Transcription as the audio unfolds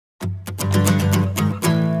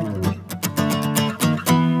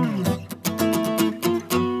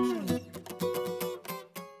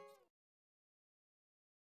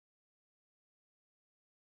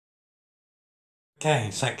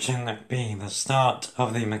Okay, section B, the start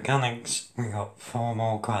of the mechanics. We got 4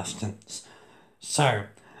 more questions. So,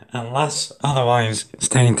 unless otherwise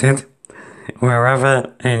stated,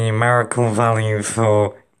 wherever a numerical value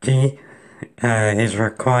for G is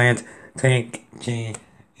required, take G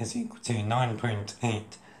is equal to 9.8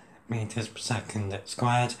 meters per second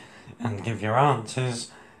squared and give your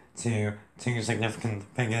answers to 2 significant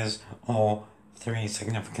figures or 3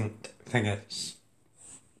 significant figures.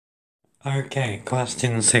 Okay,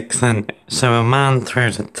 question 6 then. So a man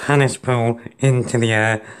throws a tennis ball into the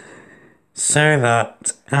air so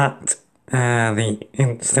that at the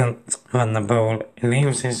instant when the ball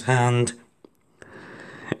leaves his hand,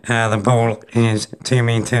 the ball is 2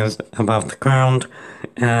 meters above the ground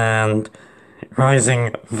and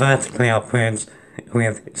rising vertically upwards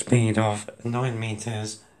with speed of 9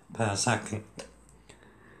 meters per second.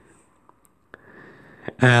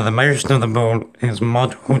 The motion of the ball is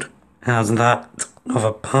modelled as that of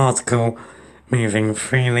a particle moving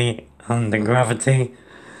freely under gravity,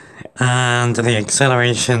 and the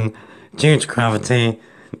acceleration due to gravity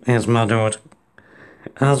is modelled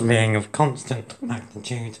as being of constant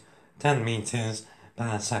magnitude 10 meters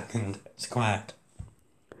per second squared.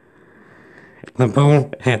 The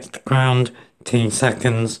ball hits the ground 2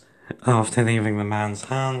 seconds after leaving the man's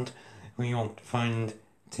hand. We want to find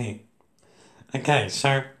T. Okay,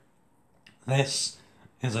 so this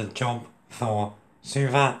is a job for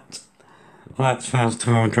SUVAT. Let's first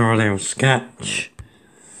of all draw a little sketch.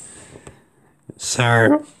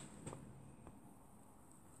 So,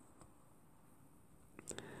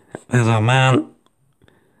 there's our man,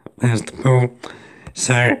 there's the ball.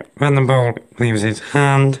 So, when the ball leaves his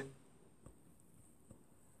hand,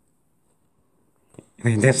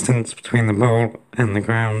 the distance between the ball and the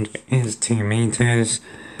ground is 2 meters.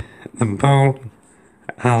 The ball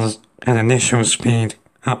has an initial speed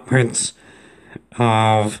upwards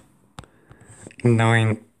of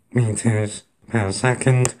 9 meters per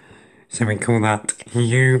second, so we call that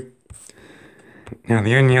U. Now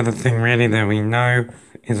the only other thing really that we know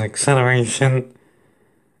is acceleration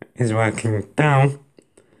is working down,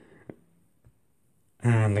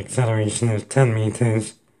 and acceleration is 10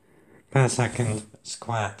 meters per second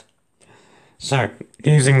squared. So,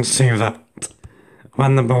 using SUVAT,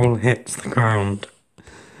 when the ball hits the ground,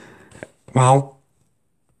 well,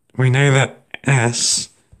 we know that S,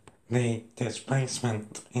 the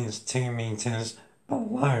displacement, is 2 meters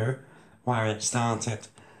below where it started.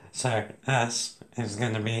 So S is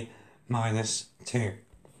going to be minus 2.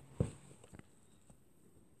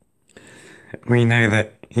 We know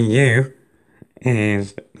that U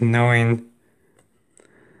is 9.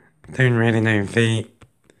 Don't really know V.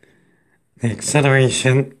 The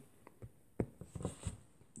acceleration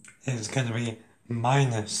is going to be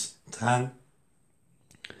minus 10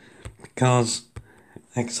 because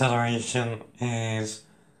acceleration is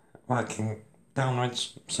working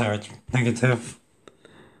downwards, so it's negative,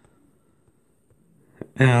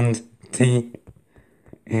 and T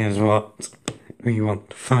is what we want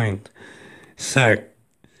to find. So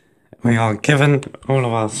we are given all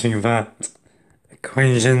of our SUVAT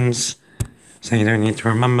equations, so you don't need to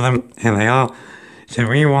remember them. Here they are. So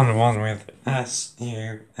we want one with S,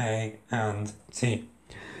 U, A, and T.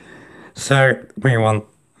 So we want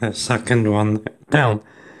the second one down.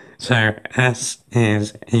 So S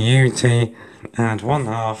is UT and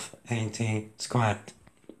 1/2 AT squared.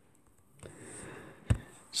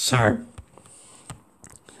 So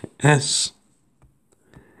S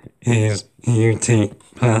is UT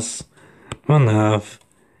plus 1/2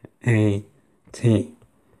 AT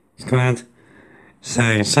squared.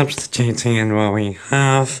 So substituting in what we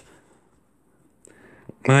have,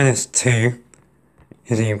 minus 2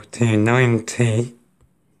 is equal to 9T.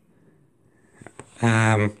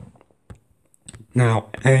 Now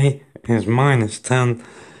A is minus 10,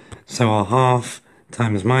 so our half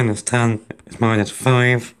times minus 10 is minus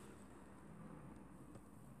 5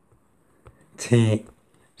 T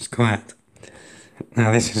squared.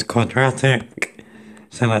 Now this is quadratic,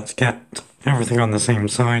 so let's get everything on the same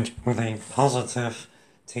side with a positive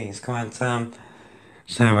T squared term.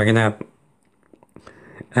 So we're going to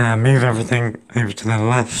move everything over to the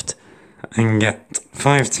left and get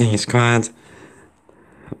 5T squared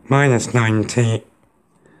minus 9T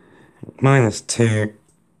minus 2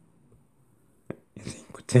 is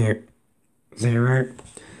equal to 0.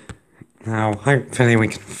 Now hopefully we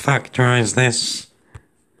can factorise this.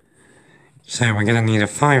 So we're going to need a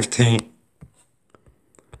 5T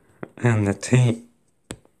and the T.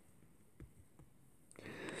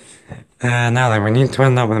 Now then, we need to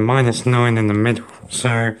end up with a minus 9 in the middle.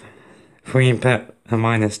 So if we put a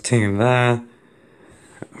minus 2 there,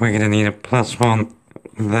 we're going to need a plus 1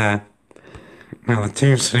 there. Now the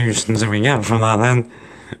two solutions that we get from that then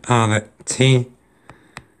are that t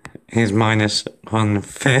is minus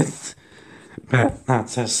 1/5, but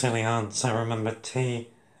that's a silly answer. Remember, t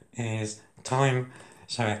is time,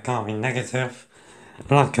 so it can't be negative.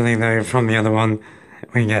 Luckily though, from the other one,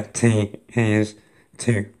 we get t is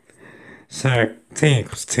 2. So t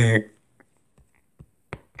equals 2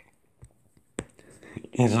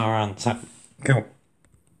 is our answer. Cool.